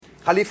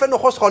خلیفه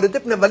نخست خالد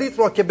ابن ولید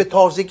را که به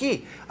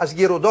تازگی از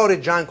گیرودار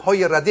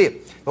جنگ‌های رده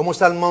و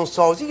مسلمان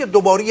سازی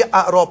دوباره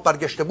اعراب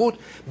برگشته بود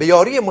به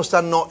یاری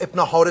مثنی ابن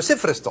حارثه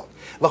فرستاد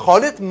و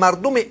خالد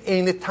مردم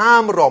عین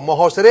تمر را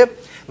محاصره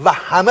و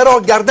همه را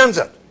گردن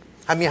زد،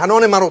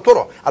 همیهنان من و تو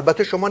را،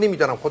 البته شما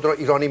نمیدانم خود را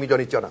ایرانی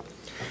میدانید یا نه،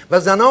 و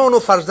زنان و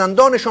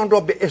فرزندانشان را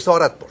به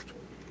اسارت برد.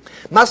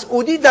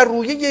 مسعودی در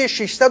رویه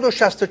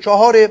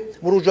 664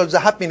 مروج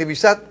الذهب می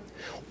نویسد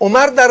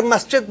عمر در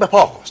مسجد به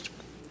پا خواست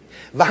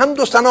و حمد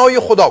و ثنای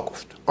خدا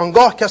گفت،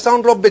 آنگاه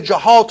کسان را به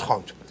جهاد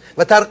خواند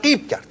و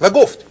ترغیب کرد و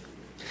گفت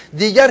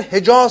دیگر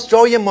حجاز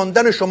جای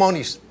ماندن شما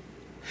نیست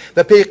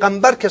و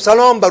پیغمبر که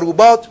سلام بر او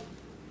باد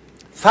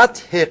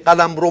فتح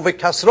قلمرو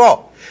کسری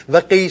و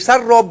قیصر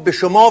را به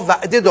شما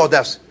وعده داده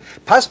است،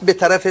 پس به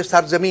طرف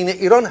سرزمین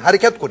ایران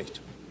حرکت کنید.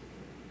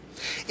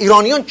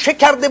 ایرانیان چه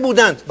کرده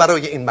بودند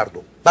برای این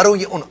مردم،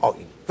 برای اون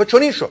آیین؟ و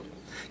چنین شد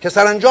که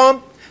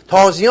سرانجام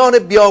تازیان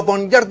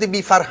بیابانگرد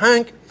بی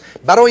فرهنگ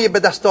برای به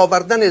دست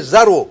آوردن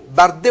زر و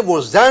برده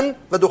و زن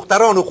و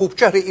دختران و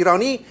خوبچهر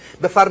ایرانی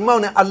به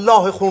فرمان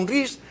الله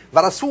خونریز و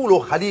رسول و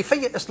خلیفه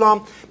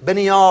اسلام به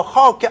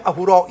نیاخاک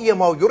اهورایی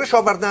ما یورش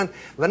آوردند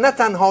و نه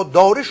تنها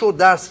دارش و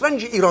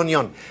دسترنج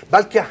ایرانیان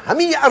بلکه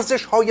همه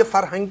ارزش های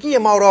فرهنگی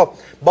ما را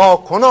با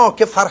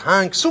کناک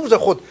فرهنگ سوز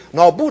خود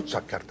نابود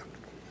کردند.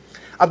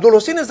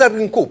 عبدالحسین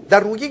زرینکوب در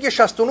رویه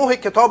 69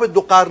 کتاب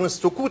دو قرن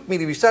سکوت می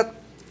نویسد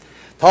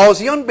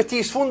تازیان به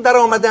تیسفون در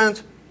آمدند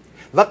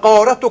و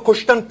غارت و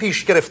کشتن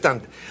پیش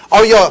گرفتند.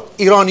 آیا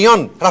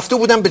ایرانیان رفته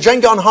بودند به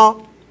جنگ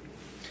آنها؟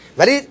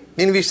 ولی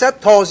می نویسد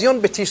تازیان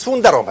به تیسفون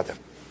در آمدند.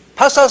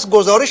 پس از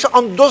گزارش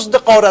آن دزد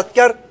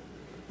غارتگر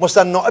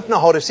مثنی ابن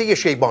حارثه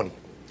شیبانی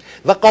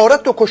و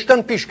غارت و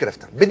کشتن پیش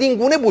گرفتند. بدین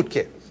گونه بود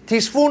که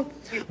تیسفون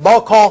با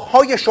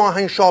کاخهای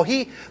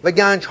شاهنشاهی و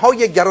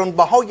گنجهای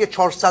گرانبهای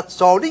 400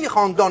 ساله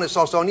خاندان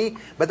ساسانی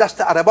به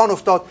دست عربان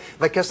افتاد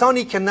و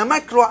کسانی که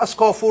نمک را از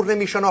کافور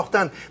نمی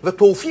شناختند و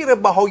توفیر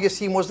بهای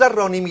سیم و زر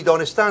را نمی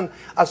دانستند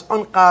از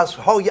آن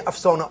قصرهای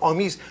افسانه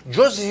آمیز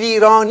جز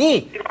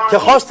ویرانی که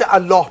خواست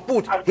الله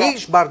بود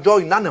هیچ بر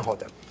جای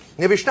ننهادند.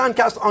 نوشتند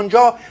که از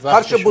آنجا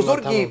فرش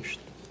بزرگی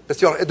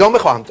بسیار ادامه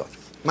خواهم داد.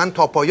 من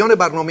تا پایان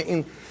برنامه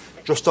این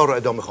جستار را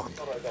ادامه خواهم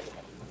داد.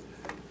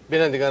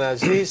 بینندگان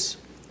عزیز،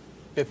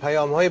 به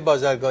پیام‌های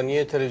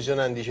بازرگانی تلویزیون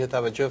اندیشه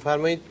توجه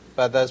فرمایید.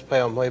 بعد از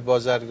پیام‌های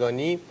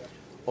بازرگانی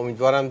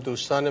امیدوارم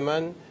دوستان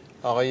من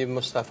آقای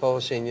مصطفی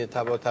حسینی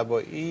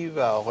طباطبایی و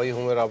آقای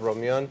هومر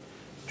آبرامیان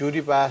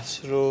جوری بحث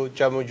رو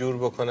جمع و جور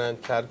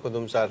بکنند که هر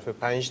کدوم ظرف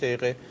 5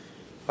 دقیقه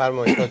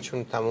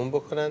فرمایشاتشون تموم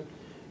بکنند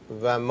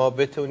و ما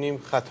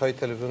بتونیم خطهای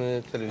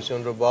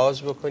تلویزیون رو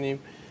باز بکنیم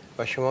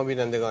و شما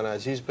بینندگان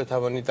عزیز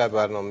بتوانید در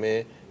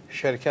برنامه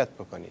شرکت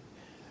بکنید.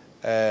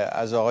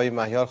 از آقای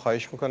مهیار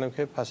خواهش میکنم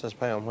که پس از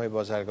پیام‌های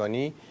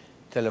بازرگانی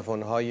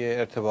تلفن‌های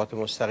ارتباط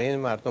مستقیم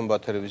مردم با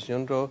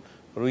تلویزیون رو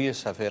روی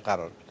صفحه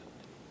قرار بدن.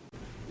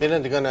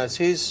 بینندگان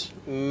عزیز،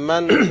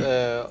 من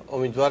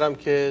امیدوارم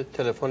که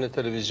تلفن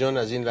تلویزیون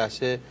از این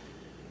لحظه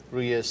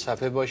روی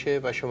صفحه باشه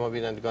و شما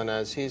بینندگان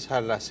عزیز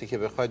هر لحظه که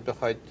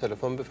بخواید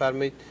تلفن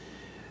بفرمایید.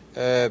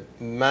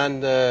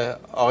 من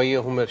آقای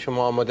هومر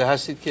شما آماده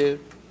هستید که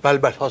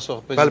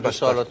پاسخ بدید به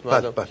سوالات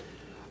مردم؟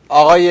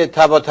 آقای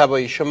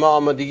طباطبایی شما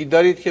آمادگی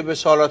دارید که به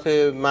سوالات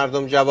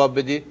مردم جواب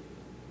بدید؟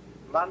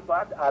 من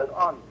باید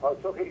الان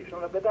پاسخ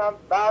ایشون رو بدم،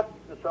 بعد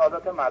به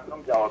سوالات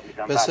مردم جواب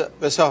میدم.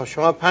 بسیار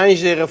شما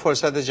 5 دقیقه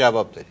فرصت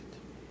جواب دارید.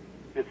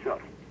 بسیار.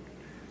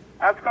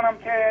 عرض کنم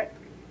که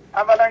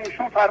اولا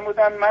ایشون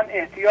فرمودن من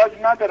احتیاج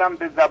ندارم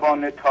به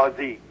زبان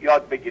تازی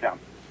یاد بگیرم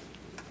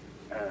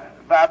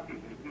و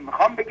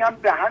میخوام بگم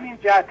به همین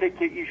جهته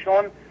که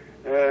ایشون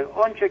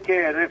اونچه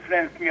که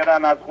رفرنس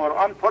میارن از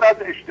قرآن پر از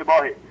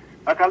اشتباهه.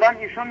 مثلا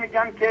ایشون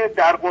میگن که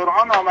در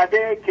قرآن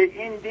آمده که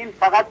این دین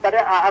فقط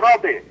برای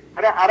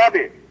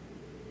عربه،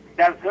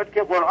 در صورتی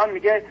که قرآن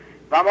میگه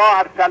و ما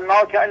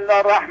ارسلناک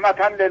الا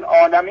رحمتا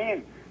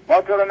للعالمین،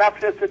 ما تو رو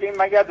نفرستادیم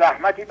مگر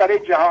رحمتی برای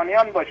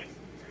جهانیان باشی.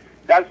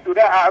 در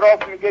سوره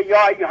اعراف میگه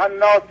یا ایها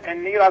الناس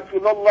انی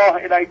رسول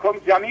الله الیکم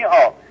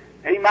جمیعا،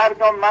 ای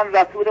مردم من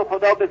رسول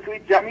خدا به سوی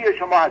جمیع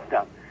شما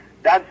هستم.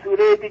 در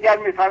سوره دیگر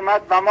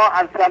میفرماد و ما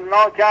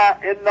ارسلناک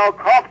الا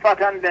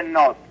کافتا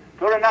للناس،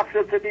 تو رو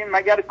نفرستادیم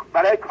مگر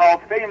برای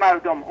کافه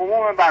مردم،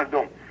 عموم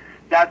مردم.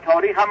 در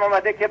تاریخ هم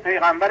آمده که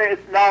پیغمبر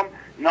اسلام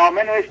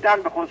نامه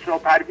نوشتن به خسرو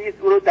پرویز،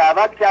 او رو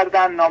دعوت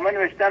کردن، نامه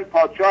نوشتن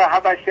پادشاه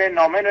حبشه،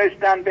 نامه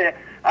نوشتن به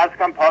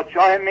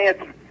پادشاه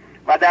مصر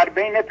و در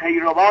بین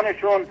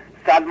پیروانشون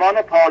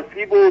سلمان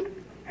پارسی بود،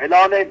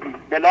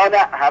 بلال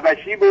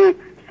حبشی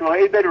بود،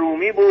 صهیب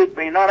رومی بود.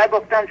 به اینا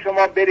نگفتن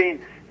شما برین،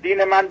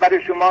 دین من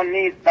برای شما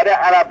نیست، برای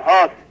عرب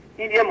هاست.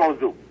 این یه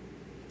موضوع.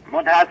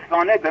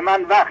 متاسفانه به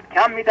من وقت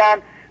کم میدن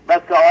و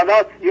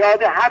سوالات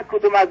زیاده. هر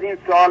کدوم از این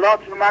سوالات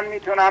رو من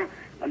میتونم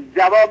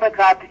جواب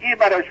قطعی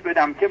براش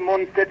بدم که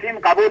منصفین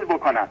قبول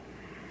بکنن.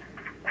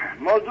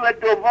 موضوع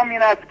دوم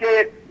این است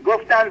که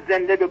گفتن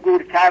زنده به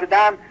گور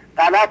کردن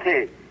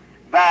غلطه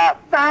و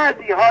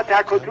بعضی ها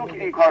تک و توک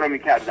این کارو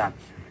میکردن.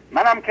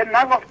 منم که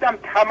نگفتم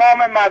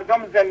تمام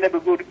مردم زنده به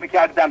گور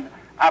میکردن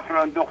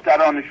افراد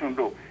دخترانشون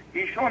رو.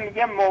 ایشون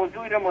یه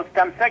موضوع رو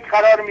مستمسک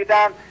قرار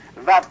میدن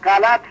و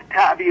غلط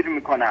تعبیر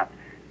میکنن.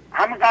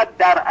 همینقدر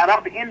در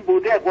عرب این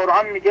بوده،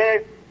 قرآن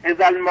میگه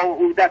اذا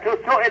الموعودة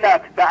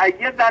سئلت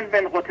بأی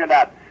ذنب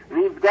قتلت،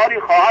 روزگاری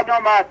خواهد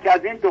آمد که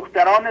از این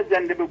دختران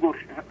زنده به گور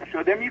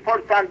شده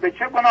میپرسند به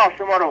چه گناه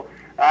شما رو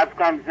از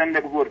کن زنده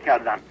به گور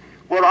کردن.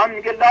 قرآن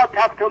میگه لا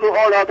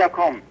تقتلوا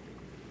اولادکم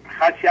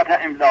خشیت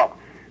املاق،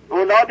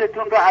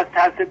 اولادتون رو از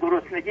ترس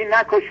گرسنگی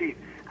نکشید.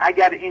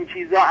 اگر این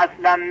چیزا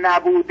اصلا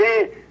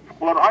نبوده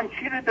قرآن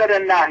چی رو داره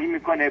نهی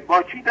میکنه؟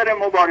 با چی داره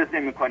مبارزه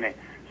میکنه؟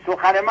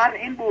 سخن من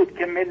این بود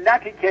که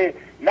ملتی که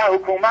نه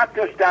حکومت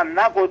داشتن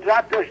نه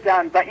قدرت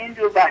داشتن و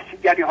اینجور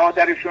وحشیگری ها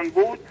درشون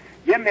بود،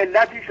 یه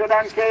ملتی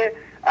شدن که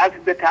از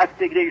به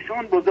تصدیق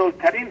ایشون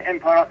بزرگترین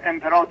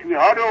امپراتوری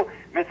ها رو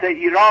مثل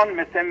ایران،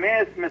 مثل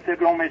مصر، مثل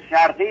روم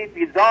شرقی،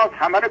 بیزانس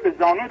همه رو به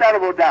زانو در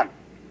بردن.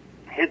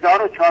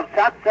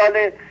 1400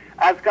 ساله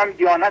از کم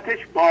دیانتش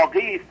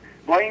باقی است،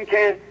 با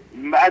اینکه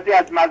بعضی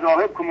از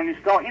مذاهب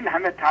کمونیستا این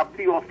همه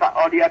تبلیغ و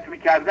فعالیت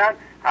میکردن،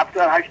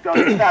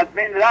 70-80 از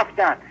بین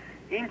رفتن.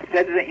 این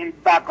سر این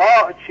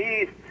بقا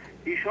چیست؟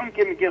 ایشون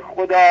که میگه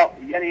خدا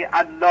یعنی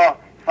الله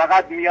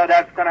فقط میاد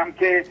از کنم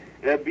که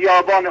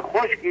بیابان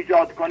خشک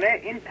ایجاد کنه،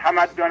 این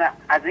تمدن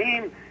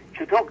عظیم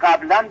چطور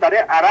قبلا برای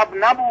عرب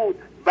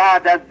نبود،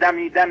 بعد از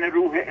دمیدن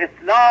روح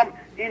اسلام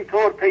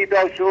اینطور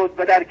پیدا شد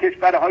و در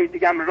کشورهای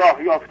دیگه هم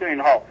راه یافت و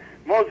اینها.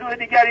 موضوع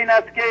دیگر این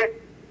است که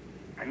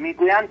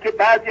میگویند که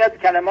بعضی از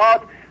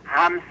کلمات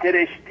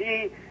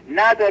همسرشتی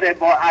نداره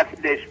با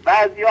اصلش،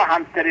 بعضی ها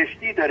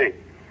همسرشتی داره.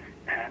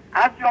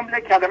 از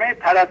جمله کلمه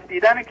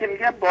پرستیدن که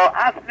میگه با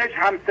اصلش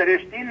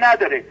همسرشتی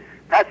نداره.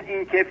 پس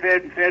این که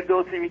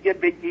فردوسی میگه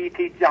به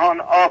گیتی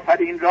جهان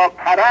آفرین را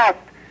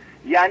پرست،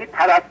 یعنی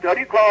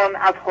پرستاری کن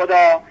از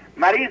خدا.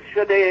 مریض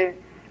شده،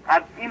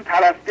 از این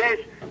پرستش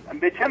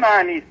به چه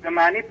معنی است؟ به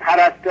معنی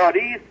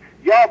پرستاری است.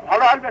 یا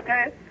حالا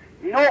البته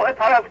نوع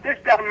پرستش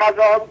در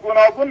مذاهب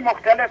گوناگون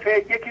مختلفه،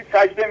 یکی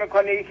سجده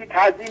میکنه، یکی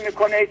تعظیم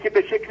میکنه، یکی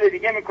به شکل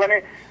دیگه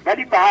میکنه،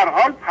 ولی به هر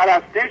حال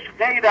پرستش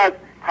غیر از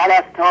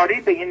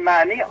پرستاری به این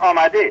معنی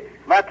آمده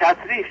و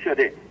تصریح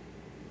شده.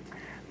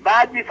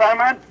 بعد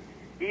میفرمند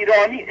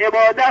ایرانی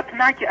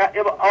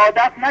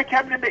عادت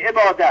نکرده به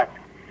عبادت.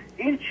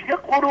 این چه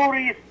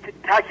غروری است،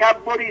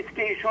 تکبری است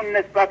که ایشون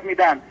نسبت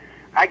میدن.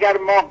 اگر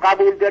ما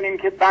قبول داریم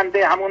که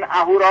بنده همون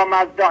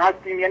اهورامزدا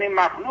هستیم، یعنی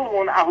مخلوق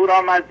اون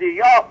اهورامزدی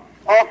یا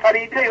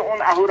آفریده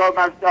اون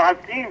اهورامزدا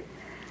هستیم،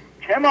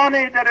 چه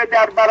مانعی داره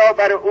در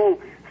برابر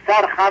او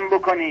سرخم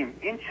بکنیم؟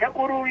 این چه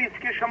غروری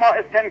است که شما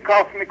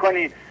استنکاف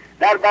میکنید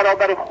در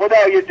برابر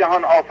خدای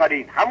جهان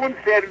آفرین. همون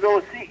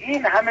فردوسی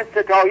این همه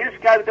ستایش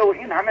کرده و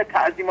این همه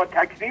تعظیم و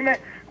تکریم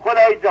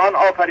خدای جهان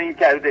آفرین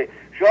کرده.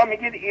 شما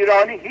میگید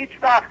ایرانی هیچ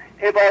وقت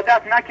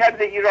عبادت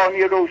نکرده،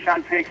 ایرانی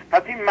روشن فکر.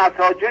 پس این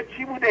مساجد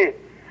چی بوده؟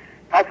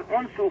 پس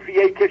اون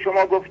صوفیه‌ای که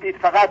شما گفتید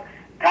فقط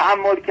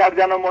تأمل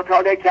کردن و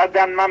مطالعه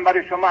کردن، من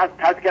برای شما از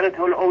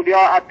تذکرة الاولیا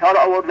عطار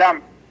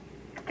آوردم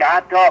که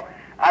حتی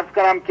عرض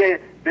کنم که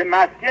به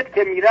مسجد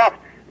که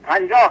میرفت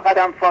 50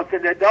 قدم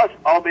فاصله داشت،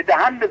 آب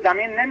دهن به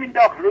زمین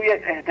نمینداخت روی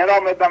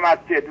احترام به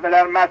مسجد، و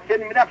در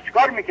مسجد میرفت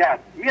چیکار میکرد؟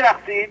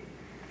 میرقصید.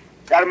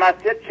 در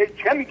مسجد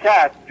چه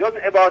میکرد؟ جز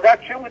عبادت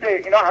چه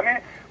بوده؟ اینا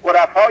همه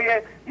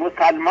عرفای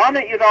مسلمان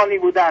ایرانی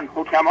بودن،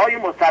 حکمای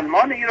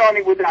مسلمان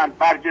ایرانی بودن،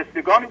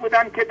 برجستگانی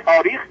بودن که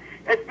تاریخ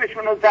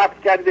اسمشون رو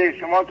ضبط کرده.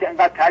 شما که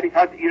انقدر تعریف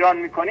از ایران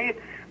میکنید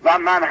و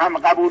من هم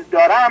قبول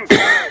دارم،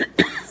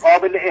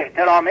 قابل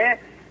احترامه.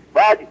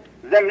 بعد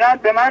ضمناً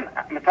به من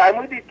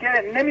فرمودید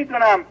که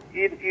نمیدونم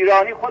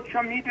ایرانی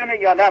خودشون میدونه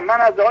یا نه.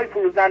 من از آقای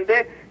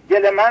فروزنده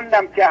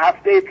گله‌مندم که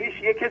هفته پیش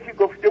یک کسی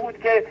گفته بود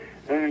که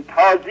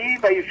تازی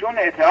و ایشون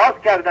اعتراض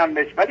کردن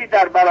بهش، ولی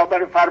در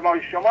برابر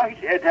فرمایش شما هیچ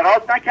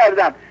اعتراض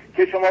نکردم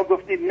که شما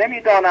گفتید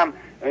نمیدانم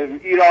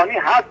ایرانی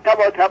هست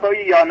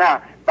تبایی یا نه.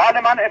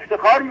 بله، من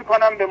افتخار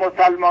میکنم به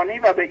مسلمانی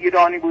و به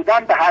ایرانی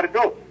بودن، به هر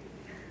دو.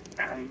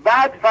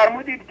 بعد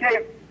فرمودید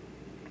که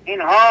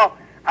اینها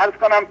عرض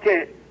کنم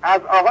که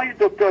از آقای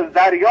دکتر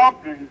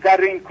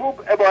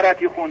زرینکوب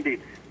عبارتی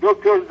خوندید.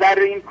 دکتر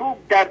زرینکوب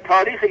در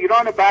تاریخ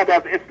ایران بعد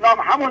از اسلام،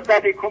 همون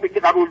زرینکوبی که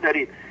قبول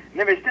دارید،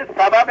 نوشته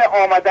سبب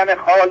آمدن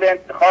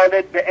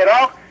خالد به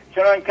عراق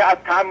چنان که از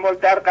تأمل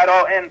در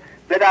قرائن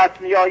به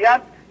دست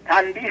میآید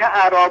تنبیه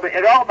اعراب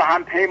عراق و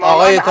هم پیمانان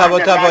آقای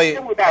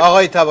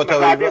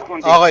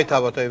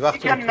طباطبایی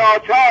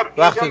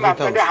وقتی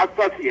مسئله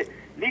حساسیه،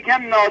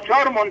 لیکن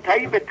ناچار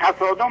منتهی به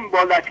تصادم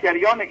با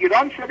لشکریان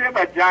ایران شده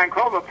و جنگ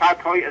ها و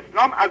فتح های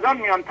اسلام از آن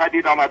میان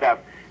پدید آمده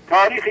است.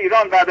 تاریخ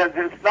ایران بعد از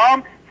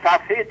اسلام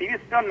صفحه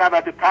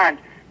 295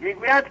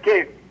 میگوید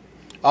که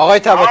آقای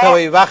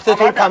طباطبایی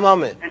وقتتون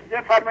تمامه.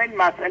 فرمایید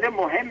مسئله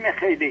مهمه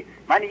خیلی.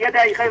 من یه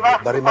دقیقه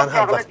وقت برای من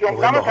هم وقت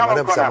مهمه،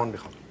 منم زمان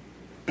میخوام.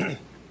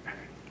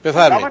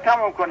 بفرمایید.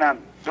 تمام کنم.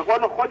 به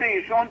قول خود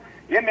ایشون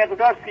یه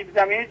مقدار سیب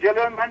زمینی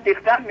جلو من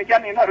ریختن،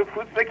 میگن اینا رو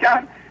پوست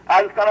بکن.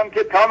 عرض کنم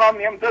که تمام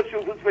نمیدونم شو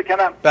پوست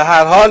بکنم. به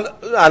هر حال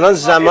الان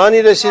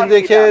زمانی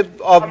رسیده که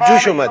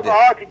آبجوش اومده.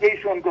 تمام که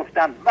ایشون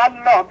گفتن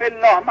والله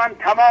بالله من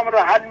تمام رو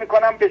حل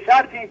میکنم به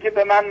شرط اینکه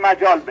به من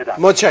مجال بدن.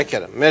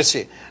 متشکرم،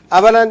 مرسی.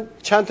 اولا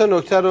چند تا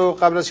نکته رو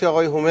قبل از که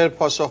آقای هومر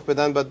پاسخ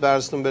بدن باید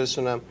براتون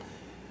برسونم.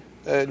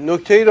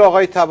 نکته ای رو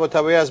آقای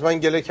طباطبایی از من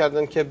گله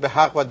کردن که به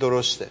حق و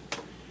درسته.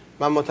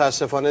 من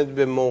متاسفانه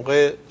به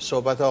موقع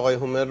صحبت آقای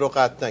هومر رو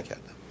قطع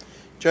نکردم.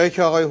 جایی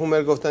که آقای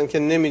هومر گفتن که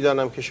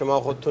نمیدانم که شما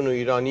خودتون رو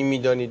ایرانی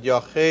میدانید یا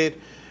خیر،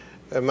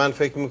 من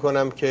فکر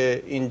میکنم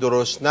که این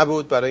درست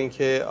نبود، برای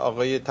اینکه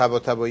آقای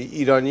طباطبایی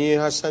ایرانی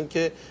هستند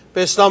که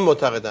به اسلام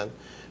معتقدند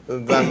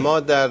و ما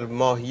در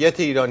ماهیت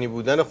ایرانی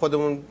بودن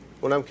خودمون،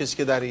 اونم کسی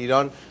که در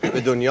ایران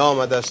به دنیا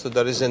آمده است و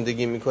داره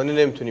زندگی میکنه،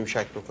 نمیتونیم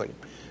شک بکنیم.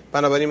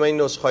 بنابراین من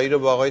این عذرخواهی رو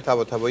با آقای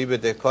طباطبایی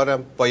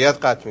بدهکارم، باید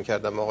قطع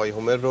میکردم آقای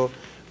هومر رو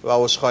و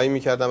عذرخواهی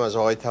میکردم از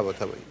آقای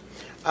طباطبایی.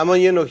 اما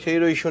یه نکته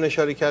رو ایشون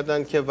اشاره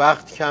کردن که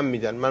وقت کم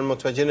میدن. من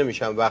متوجه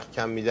نمیشم وقت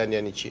کم میدن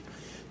یعنی چی.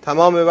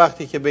 تمام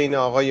وقتی که بین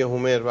آقای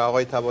هومر و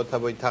آقای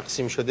طباطبایی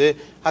تقسیم شده،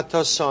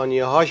 حتی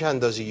ثانیه هاش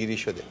اندازه‌گیری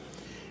شده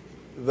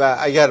و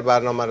اگر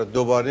برنامه رو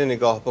دوباره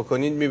نگاه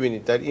بکنید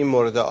میبینید در این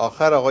مورد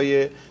آخر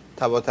آقای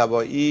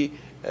طباطبایی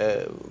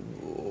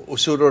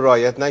اصول رو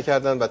رعایت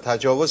نکردن و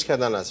تجاوز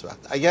کردن از وقت.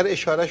 اگر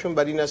اشارهشون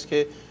بر این است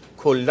که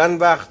کلا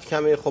وقت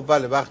کمه، خب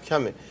بله وقت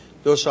کمه،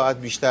 2 ساعت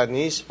بیشتر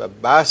نیست و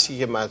بحثی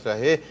که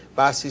مطرحه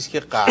بحثی است که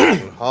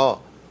قرنها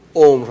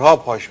عمرها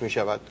پاش می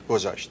شود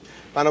گذاشت.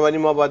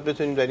 بنابراین ما باید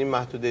بتونیم در این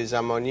محدوده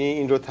زمانی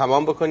این رو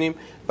تمام بکنیم.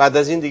 بعد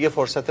از این دیگه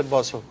فرصت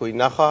بازگویی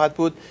نخواهد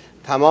بود.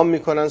 تمام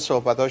میکنن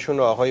صحبتاشون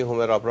رو آقای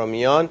هومر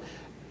آبرامیان.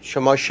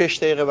 شما 6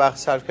 دقیقه وقت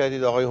صرف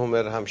کردید، آقای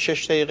هومر هم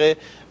 6 دقیقه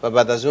و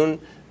بعد از اون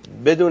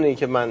بدون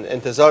اینکه من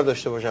انتظار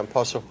داشته باشم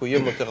پاسخگویی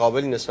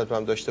متقابلی نسبت به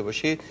هم داشته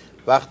باشید،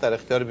 وقت در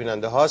اختیار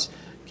بیننده هاست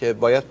که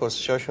باید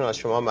پرسشاشون از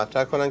شما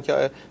مطرح کنن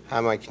که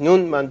همکنون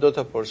من 2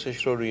 تا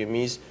پرسش رو روی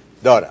میز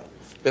دارم.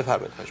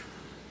 بفرمایید حاج.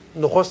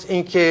 نخست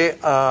این که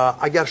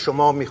اگر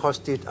شما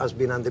میخواستید از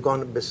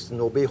بینندگان به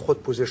نوبه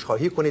خود پوزش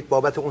خواهی کنید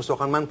بابت اون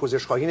سخن، من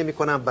پوزش خواهی نمی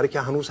کنم، برای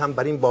که هنوز هم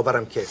بر این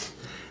باورم که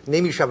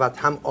نمی شود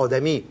هم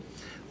آدمی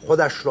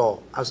خودش را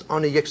از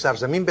آن یک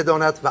سرزمین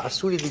بداند و از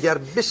سوی دیگر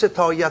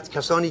بستاید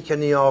کسانی که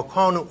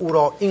نیاکان او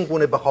را این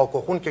گونه به خاک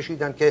و خون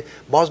کشیدند که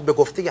باز به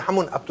گفته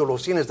همون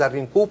عبدالحسین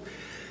زرینکوب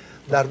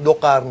در 2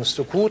 قرن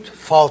سکوت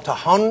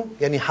فاتحان،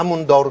 یعنی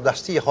همون دار و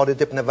دستی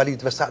خالد ابن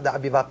ولید و سعد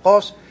ابی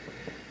وقاص،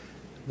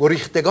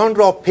 گریختگان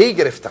را پی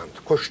گرفتند،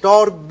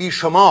 کشتار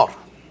بیشمار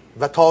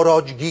و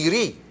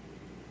تاراجگیری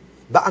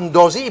به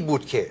اندازه‌ای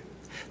بود که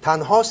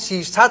تنها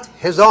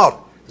 300,000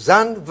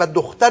 زن و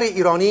دختر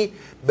ایرانی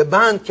به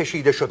بند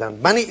کشیده شدند.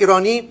 من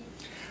ایرانی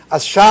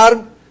از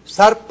شرم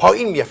سر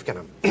پایین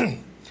می‌افکنم.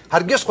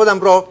 هرگز خودم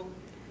را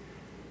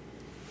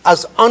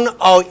از آن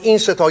آیین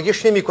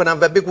ستایش نمی کنم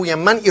و بگویم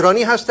من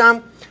ایرانی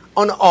هستم،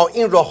 آن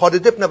آیین را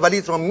خالد ابن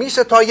ولید را می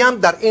ستایم،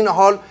 در این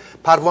حال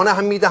پروانه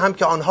هم می دهم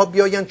که آنها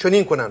بیاین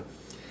چنین کنند.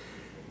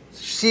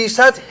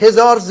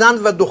 300,000 زن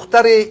و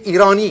دختر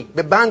ایرانی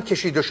به بند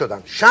کشیده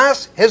شدند.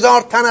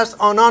 60,000 تن از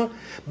آنان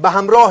به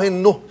همراه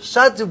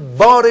 900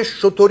 بار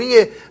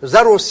شتری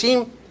زر و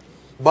سیم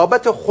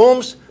بابت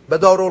خمس به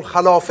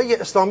دارالخلافه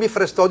اسلامی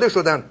فرستاده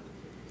شدند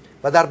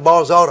و در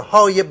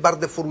بازارهای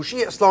برده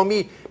فروشی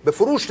اسلامی به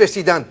فروش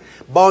رسیدند.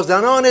 با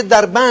زنان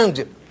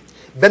دربند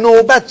به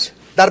نوبت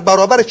در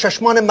برابر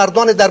چشمان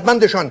مردان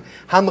دربندشان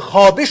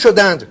همخوابه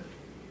شدند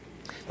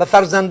و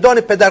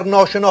فرزندان پدر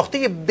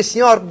ناشناخته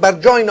بسیار بر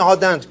جای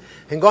نهادند.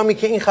 هنگامی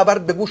که این خبر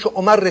به گوش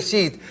عمر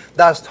رسید،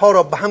 دستها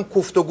را به هم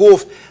کوفت و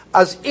گفت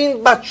از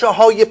این بچه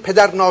های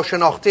پدر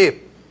ناشناخته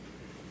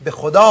به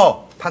خدا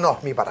پناه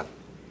میبرند.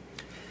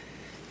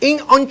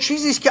 این آن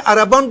چیزی است که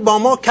عربان با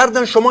ما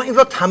کردن، شما این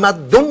را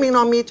تمدن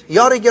مینامید؟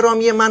 یار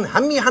گرامی من،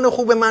 هم میهن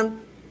خوب من،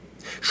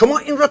 شما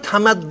این را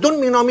تمدن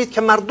مینامید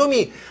که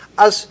مردمی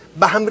از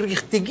به هم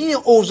ریختگی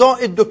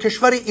اوضاع 2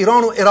 کشور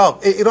ایران و عراق،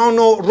 ایران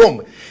و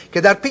روم،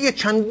 که در پی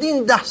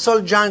چندین 10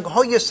 سال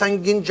جنگ‌های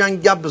سنگین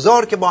جنگ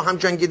ابزار که با هم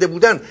جنگیده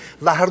بودند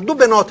و هر دو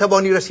به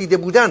ناتوانی رسیده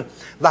بودند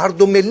و هر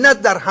دو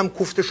ملت در هم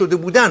کوفته شده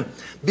بودند،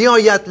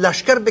 بیاید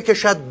لشکر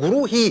بکشد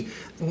گروهی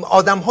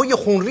آدم‌های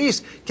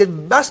خونریز که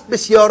بس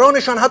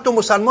بسیارانشان حتی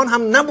مسلمان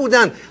هم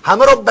نبودند،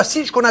 همه را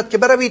بسیج کند که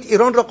بروید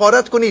ایران را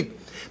غارت کنید،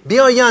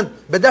 بیایند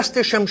به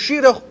دست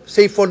شمشیر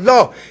سیف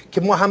الله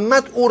که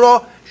محمد او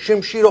را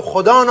شمشیر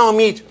خدا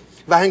نامید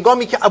و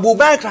هنگامی که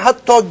ابوبکر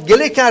حتی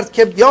گله کرد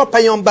که یا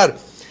پیامبر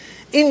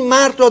این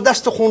مرد را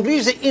دست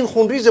خونریز، این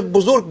خونریز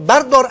بزرگ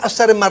بردار از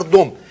سر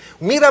مردم،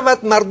 می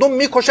رود مردم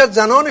می کشد،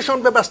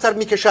 زنانشان به بستر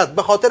می کشد،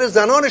 به خاطر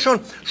زنانشان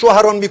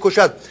شوهران می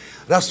کشد.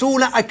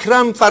 رسول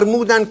اکرم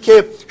فرمودند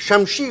که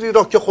شمشیری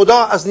را که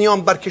خدا از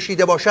نیام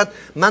برکشیده باشد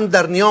من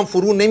در نیام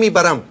فرو نمی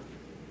برم.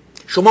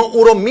 شما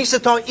او را می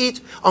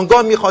ستایید،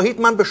 آنگاه می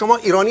خواهید من به شما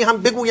ایرانی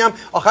هم بگویم.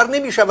 آخر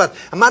نمی شود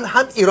من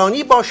هم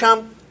ایرانی باشم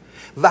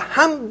و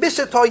هم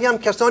بستایم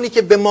کسانی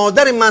که به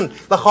مادر من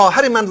و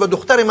خواهر من و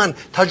دختر من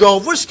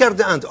تجاوز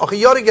کرده اند. آخه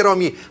یار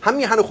گرامی، هم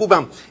میهن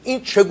خوبم،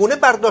 این چگونه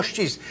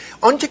برداشتی است؟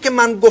 آنچه که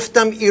من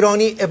گفتم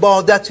ایرانی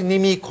عبادت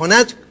نمی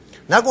کند،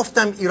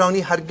 نگفتم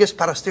ایرانی هرگز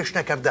پرستش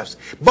نکرده است.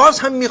 باز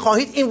هم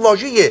میخواهید این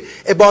واژه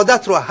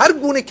عبادت رو هر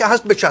گونه که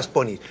هست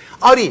بچسبانید.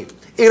 آری،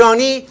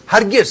 ایرانی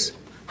هرگز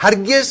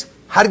هرگز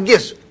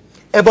هرگز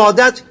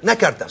عبادت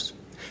نکرده است،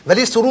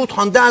 ولی سرود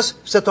خوانده است،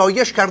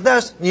 ستایش کرده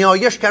است،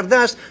 نیایش کرده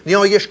است،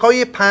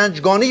 نیایش‌های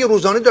پنجگانه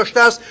روزانه داشته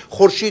است: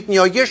 خورشید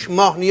نیایش،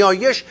 ماه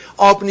نیایش،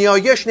 آب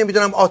نیایش،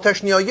 نمیدونم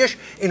آتش نیایش،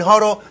 اینها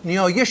را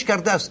نیایش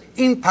کرده است.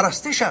 این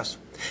پرستش است،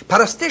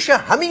 پرستش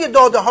همه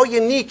داده های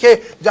نیک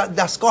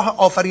دستگاه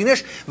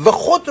آفرینش و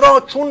خود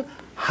را چون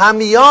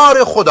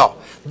همیار خدا،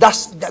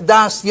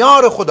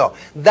 دستیار خدا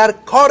در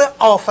کار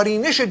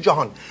آفرینش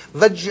جهان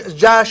و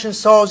جشن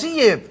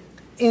سازی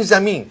این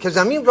زمین که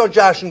زمین را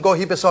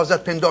جشنگاهی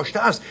بسازد پنداشته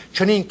است.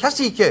 چنین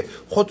کسی که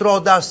خود را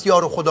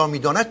دستیار خدا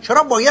می‌داند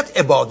چرا باید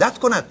عبادت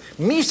کند؟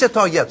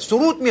 می‌ستاید،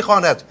 سرود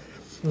می‌خواند،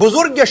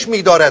 بزرگش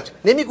می‌دارد.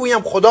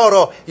 نمیگویم خدا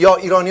را یا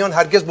ایرانیان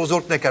هرگز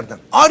بزرگ نکردند،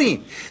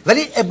 آری،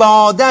 ولی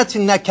عبادت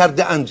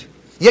نکرده اند.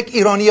 یک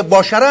ایرانی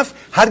با شرف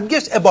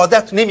هرگز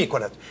عبادت نمی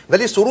کند،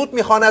 ولی سرود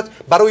می‌خواند،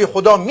 برای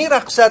خدا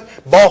می‌رقصد،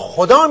 با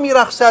خدا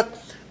می‌رقصد،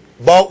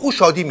 با او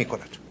شادی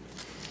می‌کند.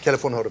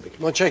 تلفن ها رو بگید.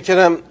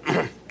 متشکرم.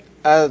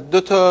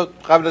 دو تا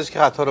قبل از که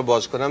خطا رو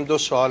باز کنم، دو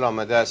سوال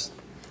آمده است.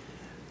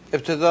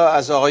 ابتدا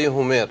از آقای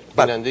هومر،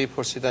 بیننده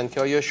پرسیدن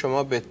که آیا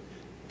شما به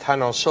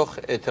تناسخ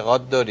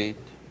اعتقاد دارید؟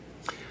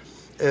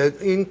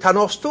 این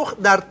تناسخ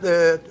در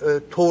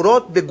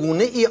تورات به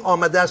گونه ای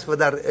آمده است و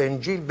در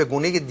انجیل به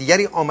گونه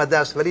دیگری آمده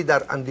است، ولی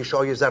در اندیشه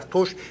های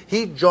زرتشت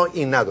هیچ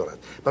جایی ندارد.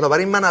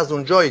 بنابراین من از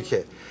اون جایی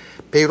که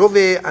پیرو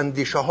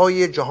اندیشه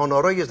های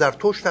جهان‌آرای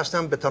زرتشت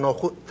هستم، به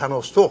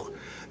تناسخ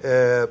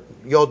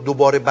یا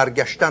دوباره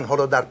برگشتن،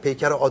 حالا در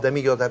پیکر آدمی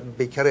یا در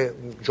پیکر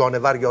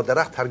جانور یا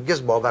درخت،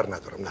 هرگز باور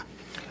ندارم.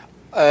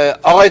 نه.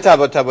 آقای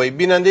طباطبایی،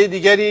 بیننده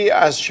دیگری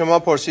از شما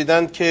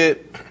پرسیدند که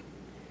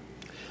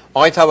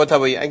آقای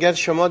طباطبایی، اگر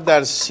شما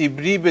در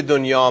سیبری به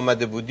دنیا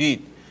آمده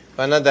بودید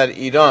و نه در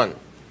ایران،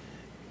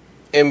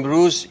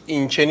 امروز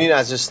این چنین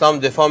از اسلام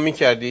دفاع می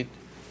کردید؟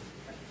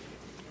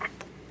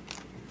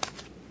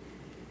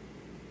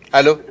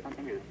 الو؟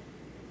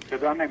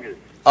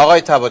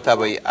 آقای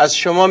طباطبایی، از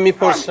شما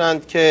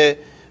میپرسند که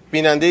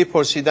بیننده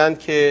پرسیدند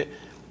که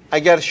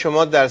اگر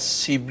شما در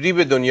سیبری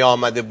به دنیا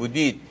آمده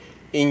بودید،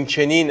 این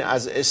چنین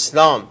از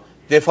اسلام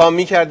دفاع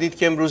میکردید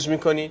که امروز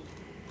میکنید؟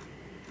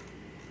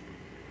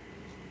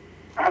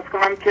 از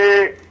کنم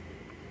که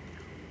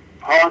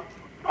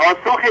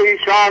پاسخ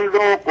ایشان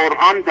رو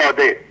قرآن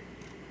داده.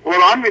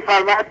 قرآن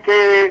میفرماید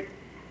که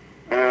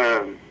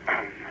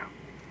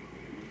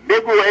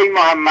بگو ای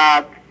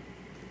محمد،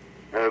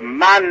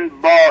 من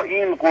با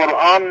این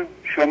قرآن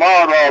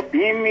شما را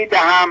بیم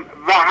میدهم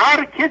و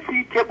هر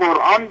کسی که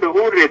قرآن به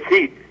او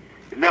رسید،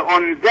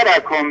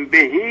 لانذرکم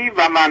بهی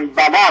و من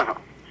بلغ،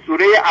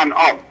 سوره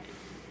انعام.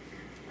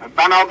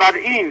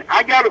 بنابراین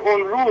اگر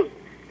اون روز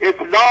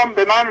اسلام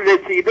به من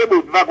رسیده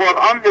بود و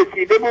قرآن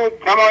رسیده بود،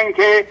 کما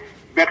اینکه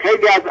به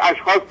خیلی از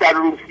اشخاص در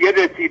روسیه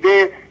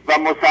رسیده و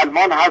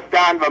مسلمان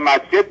هستند و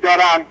مسجد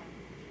دارن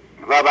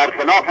و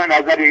برخلاف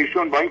نظر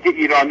ایشون با اینکه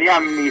ایرانی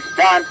هم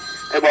نیستن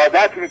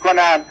عبادت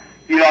میکنن،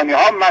 ایرانی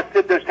ها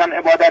مسجد داشتن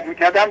عبادت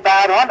میکردن. به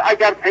هر حال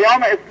اگر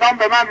پیام اسلام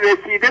به من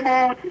رسیده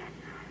بود،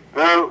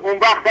 اون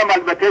وقت هم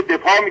البته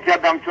دفاع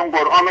میکردم، چون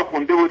قرآن رو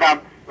خونده بودم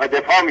و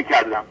دفاع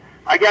میکردم.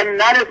 اگر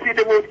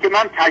نرسیده بود که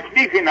من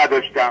تکلیفی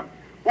نداشتم،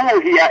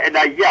 اوحی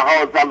الیه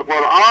هذا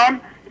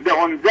القرآن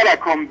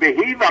لانذرکم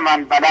بهی و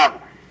من بلغ،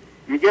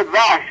 میگه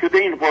وحی شده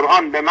این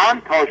قرآن به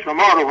من تا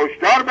شما رو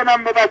هشدار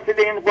بدم به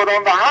وسیله این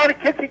قرآن و هر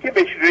کسی که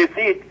بهش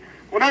رسید.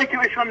 اونایی که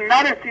بهشون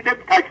نرسیده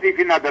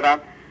تکلیفی ندارن،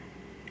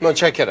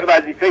 متشکرم، به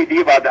وظیفه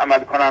دیگه باید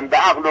عمل کنن، به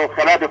عقل و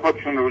خرد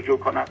خودشون رجوع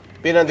کنن.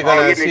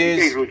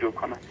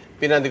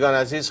 بینندگان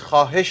عزیز،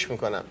 خواهش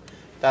میکنم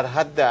در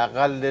حد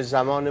اقل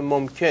زمان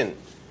ممکن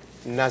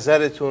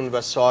نظرتون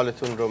و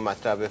سوالتون رو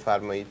مطرح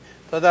بفرمایید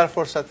تا در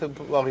فرصت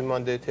باقی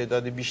مانده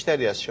تعداد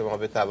بیشتری از شما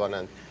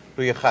بتوانند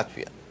روی خط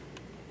بیان.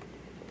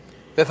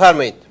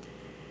 بفرمایید.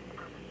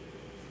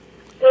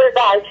 درود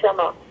بر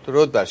شما.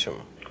 درود بر شما.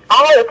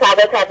 آقای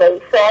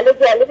طباطبایی، سوال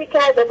جالبی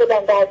کرده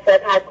بودن در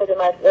صورت هر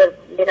کدوم از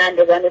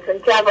بینندگانتون،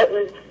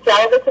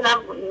 جوابتون هم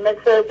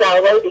مثل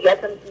جوابای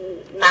دیگه‌تون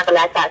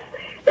مغلط است.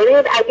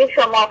 ببینید اگه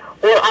شما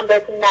قرآن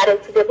بهتون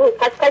نرسیده بود،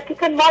 پس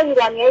تکلیف ما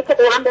ایرانیایی که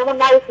قرآن بهمون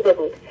نرسیده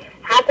بود،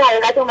 حتی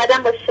حقیقت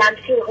اومدن با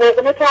شمشیر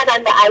حقنه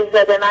کردن به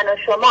اجداد من و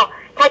شما،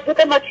 تکلیف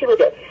ما چی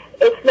بوده؟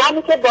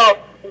 اسلامی که با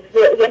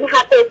یعنی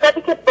حق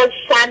حسابی که با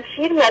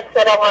شمشیر میاد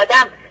سراغ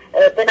آدم،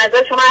 به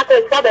نظر شما حق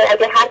حسابه؟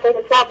 اگه حق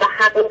حساب و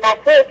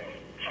حقیقته،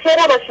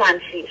 چرا با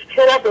شمشیر؟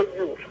 چرا به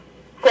زور؟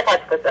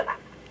 سپاسگزارم.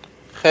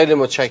 خیلی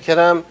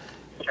متشکرم.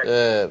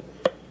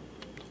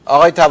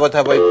 آقای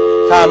طباطبایی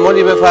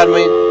تأملی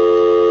بفرمایید.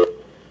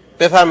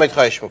 بفرمایید،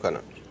 خواهش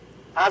میکنم.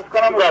 عرض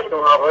کنم براتون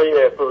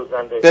آقای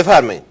فروزنده.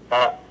 بفرمایید.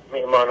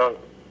 میهمانان،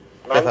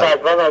 من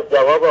بعضا از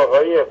جواب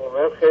آقای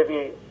هومر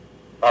خیلی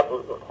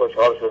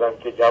خوشحال شدم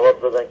که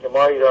جواب دادن که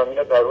ما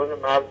ایرانی‌ها درون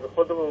مرز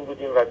خودمون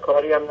بودیم و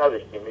کاری هم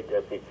نداشتیم به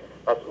کسی،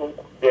 پس اون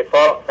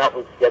دفاع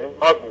نبود، یعنی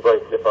ما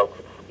میباید دفاع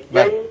کنیم.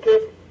 یا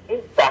اینکه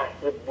این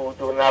بحث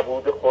بود و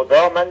نبود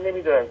خدا، من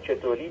نمیدونم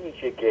چطوری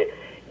میشه که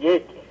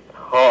یک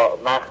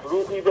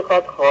مخلوقی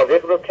بخواد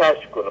خالق رو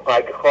کشف کنه. خب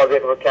اگه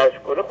خالق رو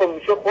کشف کنه خب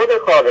میشه خود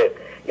خالق،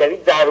 یعنی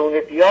درون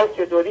پیاز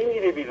چطوری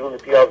میره بیرون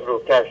پیاز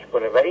رو کشف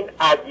کنه؟ و این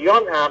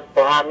ادیان هم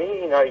با همه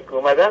اینایی که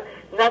اومدن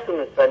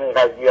نتونستن این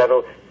قضیه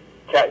رو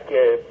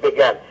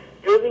بگن،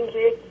 جز اینکه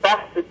یک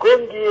بحث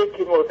گنگیه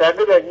که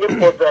معتقدن یه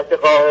قدرت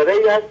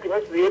قاهره‌ای هست که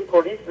مثل یه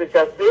پلیس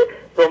نشسته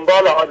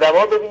دنبال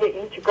آدما ببینه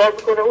این چیکار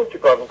میکنه اون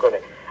چیکار میکنه.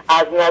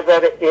 از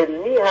نظر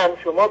علمی هم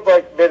شما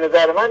به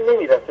نظر من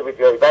نمیرسه به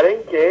جایی، برای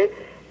اینکه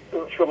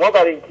شما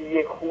برای اینکه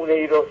یه خونه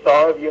ای رو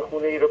صاحب یه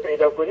خونه ای رو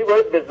پیدا کنی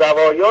باید به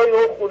زوایای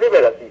اون خونه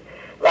برسی.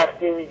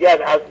 وقتی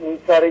میگن از این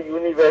سر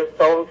یونیورس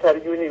تا اون سر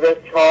یونیورس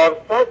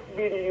 400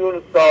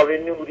 بیلیون سال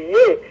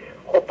نوریه،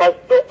 خب پس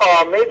تو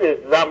عامل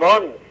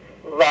زمان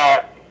و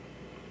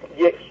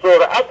یک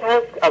سرعت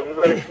هست از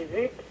نظر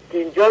فیزیک که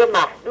اینجا رو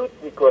محدود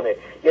میکنه.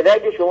 یعنی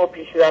اگه شما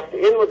پیشرفت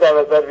علم رو در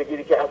نظر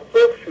بگیری که از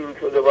صفر شروع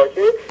شده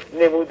باشه،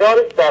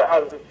 نمودارش در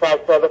از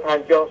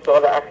 150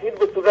 سال اخیر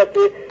به صورت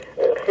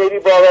خیلی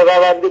بالا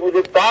رونده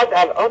بوده، بعد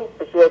الان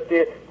به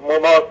صورت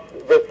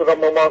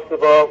مماس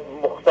با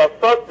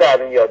مختصات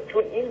در میاد،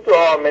 چون این دو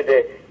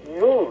عامل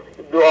نور،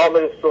 دو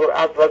عامل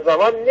سرعت و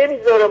زمان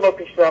نمیذاره ما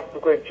پیشرفت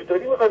بکنیم.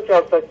 چطوری میخوایم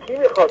 400 کی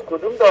میخواد؟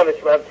 کدوم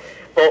دانشمند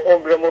با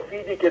عمر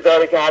مفیدی که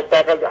داره که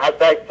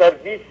حد اکثر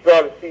 20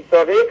 سال 30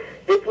 ساله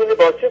بتونه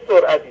با چه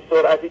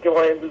سرعتی که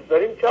ما امروز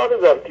داریم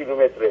 4000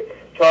 کیلومتره،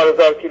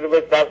 4000 کیلومتر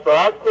در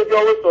ساعت کجا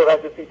و سرعت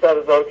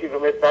 300,000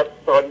 کیلومتر در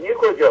ثانیه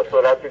کجا؟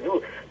 سرعت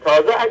نور.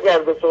 تازه اگر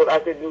به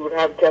سرعت نور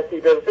هم کسی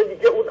برسه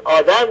دیگه اون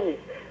آدم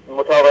نیست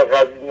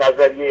مطابق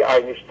نظریه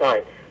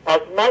اینشتین. پس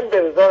من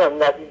به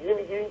نظرم نتیجه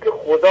میگیریم که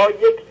خدا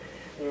یک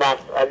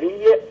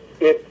مسئله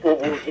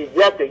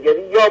عبودیته،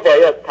 یعنی یا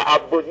باید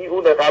تعبدی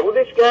اون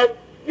قبولش کرد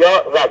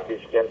یا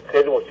ردش کرد.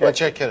 خیلی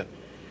متشکرم.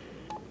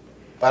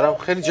 برام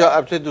خیلی جا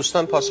البته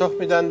دوستان پاسخ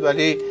میدن،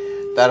 ولی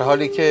در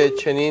حالی که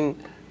چنین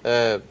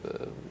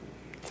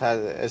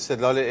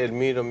استدلال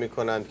علمی رو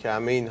میکنند که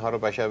همه اینها رو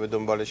بشر به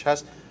دنبالش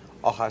هست،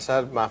 آخر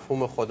سر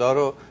مفهوم خدا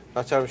رو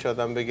ناچار میشه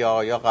آدم بگه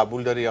آقا یا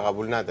قبول داره یا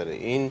قبول نداره.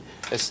 این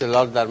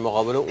استدلال در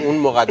مقابل اون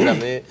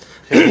مقدمه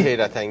خیلی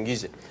حیرت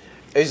انگیزه.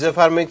 اجازه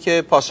فرمایید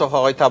که پاسخ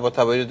آقای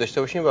طباطبایی رو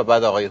داشته باشیم و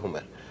بعد آقای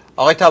هومر.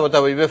 آقای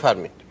طباطبایی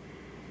بفرمایید.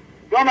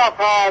 دو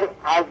نفر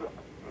از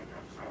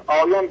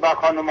آقایان و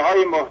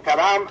خانم‌های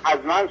محترم از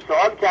من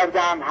سوال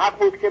کردن، حق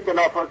بود که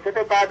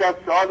بلافاصله بعد از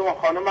سوال اون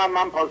خانم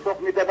من پاسخ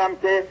میدادم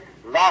که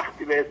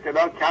وقتی به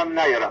اصطلاح کم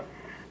نیارم.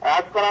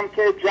 عرض کنم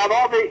که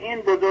جواب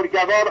این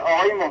بزرگوار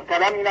آقای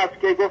محترم این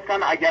است که گفتن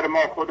اگر ما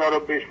خدا رو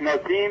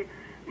بشناسیم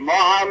ما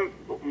هم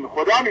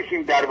خدا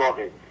میشیم. در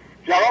واقع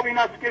جواب این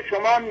است که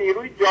شما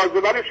نیروی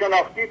جاذبه رو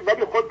شناختید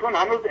ولی خودتون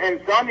هنوز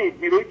انسانید،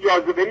 نیروی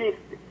جاذبه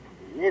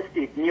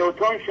نیستید.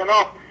 نیوتن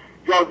شناخت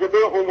جاذبه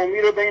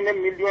عمومی رو بین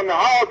میلیون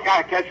ها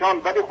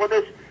کهکشان، ولی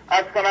خودش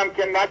عرض کنم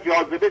که نه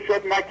جاذبه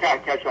شد نه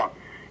کهکشان.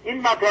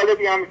 این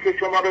مطالبی هم که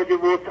شما راجع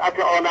به وسعت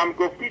عالم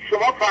گفتید،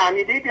 شما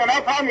فهمیدید یا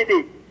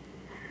نفهمیدید؟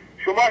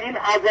 شما این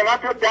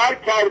عظمت رو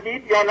درک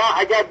کردید یا نه؟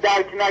 اگر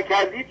درک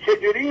نکردید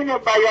چجوری اینو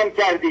بیان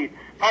کردید؟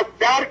 پس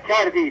درک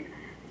کردید.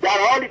 در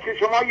حالی که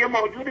شما یه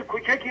موجود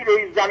کوچکی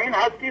روی زمین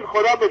هستید،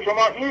 خدا به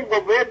شما این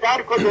قوه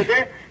درک رو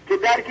داده که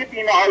درک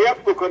بی‌نهایت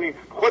بکنید.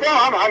 خدا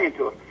هم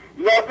همینطور.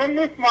 لازم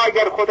نیست ما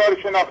اگر خدا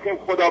رو شناختیم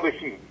خدا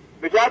بشیم،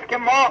 به جهت که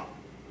ما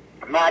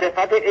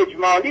معرفت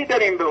اجمالی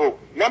داریم به او،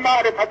 نه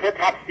معرفت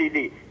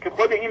تفصیلی که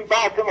خود این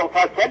بحث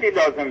مفصلی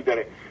لازم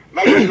داره.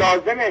 مگه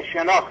لازم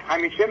شناخت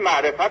همیشه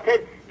معرفت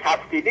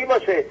تفصیلی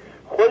باشه؟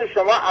 خود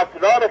شما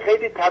اسرار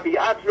خیلی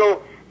طبیعت رو،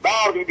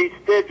 برق،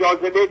 بیست،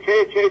 جاذبه،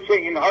 چه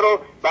اینها رو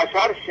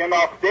بشر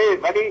شناخته،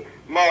 ولی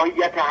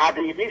ماهیت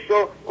حقیقیش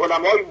رو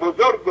علمای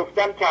بزرگ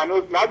گفتن که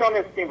هنوز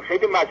ندانستیم.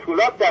 خیلی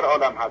مشغولات در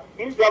عالم هست.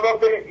 این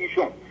جواب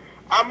ایشون.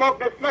 اما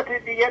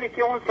قسمت دیگری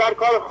که اون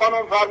سرکار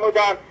خانم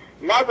فرمودن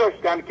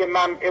نداشتن که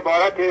من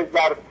عبارت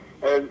در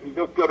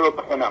دکتر رو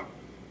بخونم،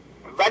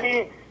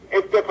 ولی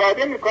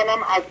استفاده میکنم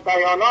از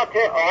بیانات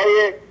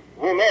آقای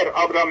هومر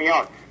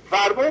آبرامیان.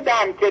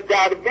 فرمودن که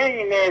در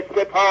بین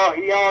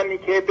سپاهیانی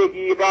که به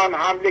ایران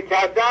حمله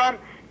کردند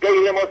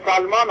غیر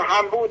مسلمان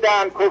هم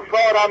بودند،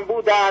 کفار هم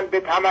بودند، به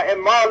طمع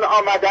مال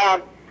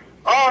آمدند.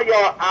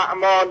 آیا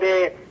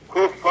اعمال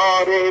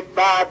کفار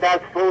بعد از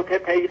فوت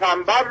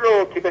پیغمبر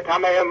رو که به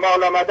طمع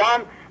مال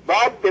آمدن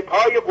باید به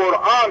پای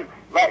قرآن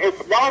و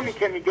اسلامی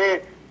که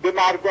میگه به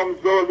مردم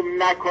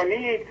ظلم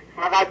نکنید،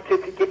 فقط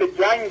کسی که به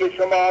جنگ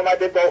شما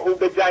آمده با او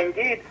به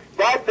جنگید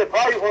باید به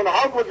پای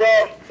اونها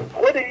گذاشت؟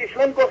 خود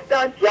ایشون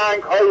گفتن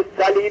جنگ های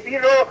صلیبی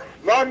رو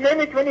ما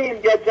نمیتونیم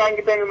یا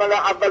جنگ بین الملل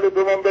اول و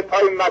دوم به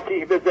پای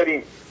مسیح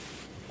بذاریم.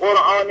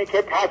 قرآنی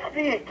که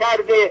تصریح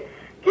کرده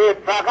که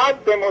فقط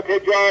به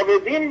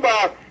متجاوزین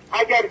باید،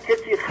 اگر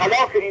کسی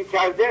خلاف این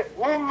کرده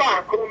اون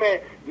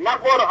محکومه، نه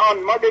قرآن.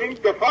 ما داریم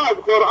دفاع از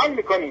قرآن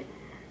میکنیم.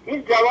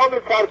 این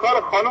جواب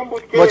سرکار خانم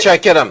بود که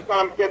متشکرم.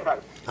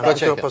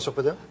 متشکرم. پاسخ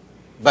بدم؟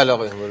 بله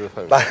آقای همر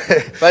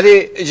بفرمایید.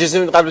 ولی اجازه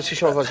میدید قبل از که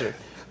شما فاصله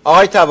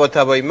آقای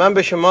طباطبایی، من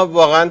به شما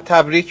واقعا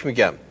تبریک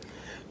میگم.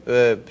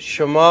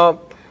 شما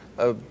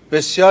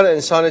بسیار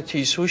انسان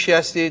تیزهوشی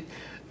هستید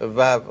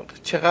و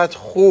چقدر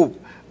خوب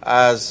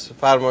از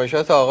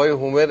فرمایشات آقای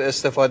همر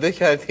استفاده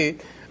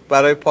کردید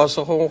برای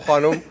پاسخ اون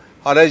خانم.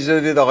 حالا اجازه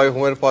بدید آقای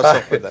همر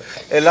پاسخ بدن.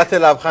 علت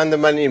لبخند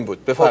من این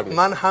بود. بفرمایید.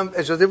 من هم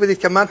اجازه بدید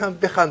که من هم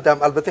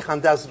بخندم. البته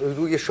خنده از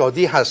روی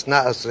شادی هست، نه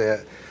از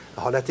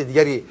حالت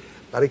دیگری،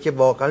 برای که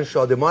واقعا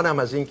شادمانم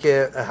از این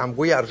که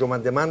همگوی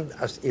ارجمند من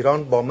از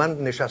ایران با من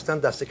نشستن،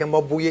 دسته که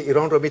ما بوی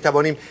ایران رو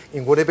میتوانیم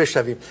این گونه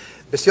بشنویم.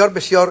 بسیار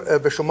بسیار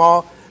به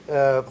شما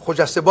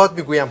خجسته باد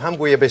میگویم،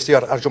 همگوی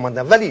بسیار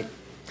ارجمندم. ولی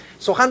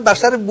سخن بر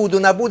سر بود و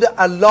نبود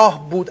الله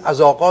بود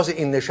از آغاز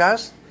این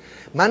نشست.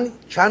 من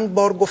چند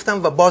بار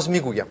گفتم و باز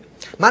میگویم،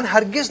 من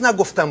هرگز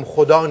نگفتم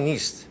خدا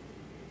نیست،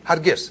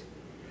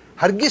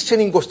 هرگز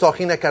چنین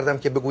گستاخی نکردم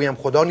که بگویم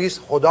خدا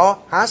نیست. خدا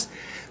هست،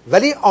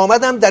 ولی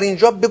آمدم در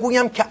اینجا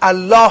بگویم که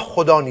الله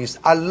خدا نیست.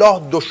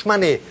 الله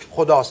دشمن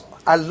خداست.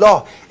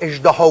 الله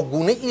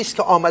اژدهاگونه است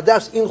که آمده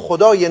است این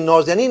خدای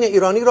نازنین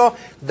ایرانی را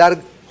در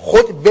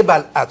خود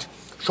ببلعد.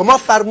 شما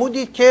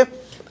فرمودید که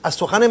از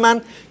سخن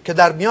من که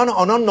در میان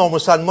آنان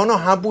نامسلمان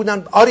هم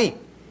بودند. آری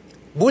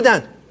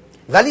بودند،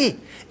 ولی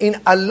این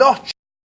الله